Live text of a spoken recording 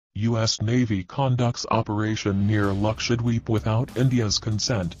U.S. Navy conducts operation near Lakshadweep without India's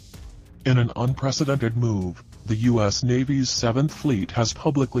consent. In an unprecedented move, the U.S. Navy's 7th Fleet has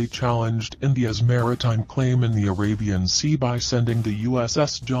publicly challenged India's maritime claim in the Arabian Sea by sending the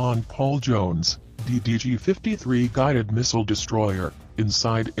USS John Paul Jones, DDG-53 guided missile destroyer,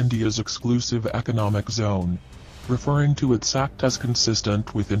 inside India's exclusive economic zone. Referring to its act as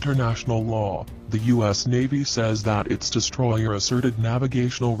consistent with international law, the U.S. Navy says that its destroyer asserted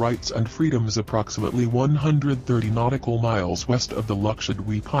navigational rights and freedoms approximately 130 nautical miles west of the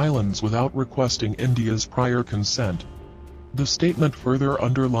Lakshadweep Islands without requesting India's prior consent. The statement further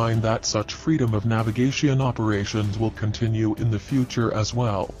underlined that such freedom of navigation operations will continue in the future as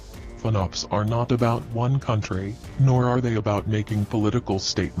well. FNOPs are not about one country, nor are they about making political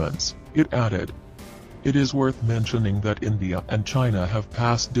statements, it added. It is worth mentioning that India and China have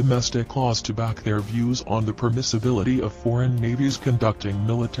passed domestic laws to back their views on the permissibility of foreign navies conducting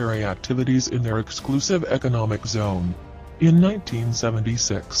military activities in their exclusive economic zone. In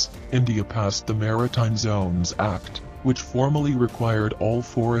 1976, India passed the Maritime Zones Act, which formally required all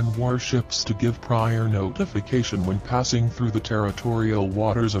foreign warships to give prior notification when passing through the territorial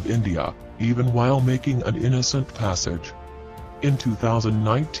waters of India, even while making an innocent passage. In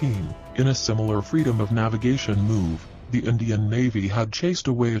 2019, in a similar freedom of navigation move, the Indian Navy had chased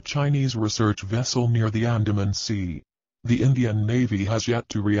away a Chinese research vessel near the Andaman Sea. The Indian Navy has yet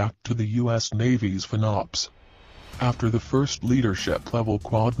to react to the U.S. Navy's FNOPs. After the first leadership-level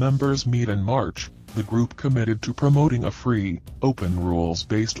Quad members meet in March, the group committed to promoting a free, open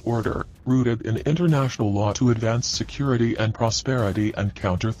rules-based order, rooted in international law to advance security and prosperity and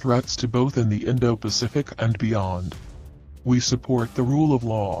counter threats to both in the Indo-Pacific and beyond. We support the rule of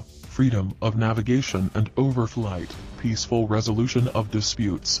law, freedom of navigation and overflight, peaceful resolution of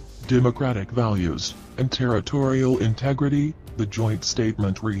disputes, democratic values, and territorial integrity, the joint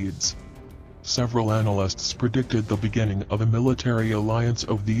statement reads. Several analysts predicted the beginning of a military alliance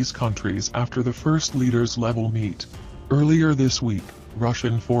of these countries after the first leaders-level meet. Earlier this week,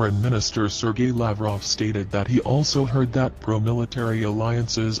 Russian Foreign Minister Sergei Lavrov stated that he also heard that pro-military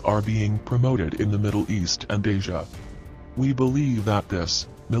alliances are being promoted in the Middle East and Asia. We believe that this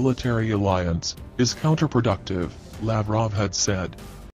military alliance is counterproductive, Lavrov had said.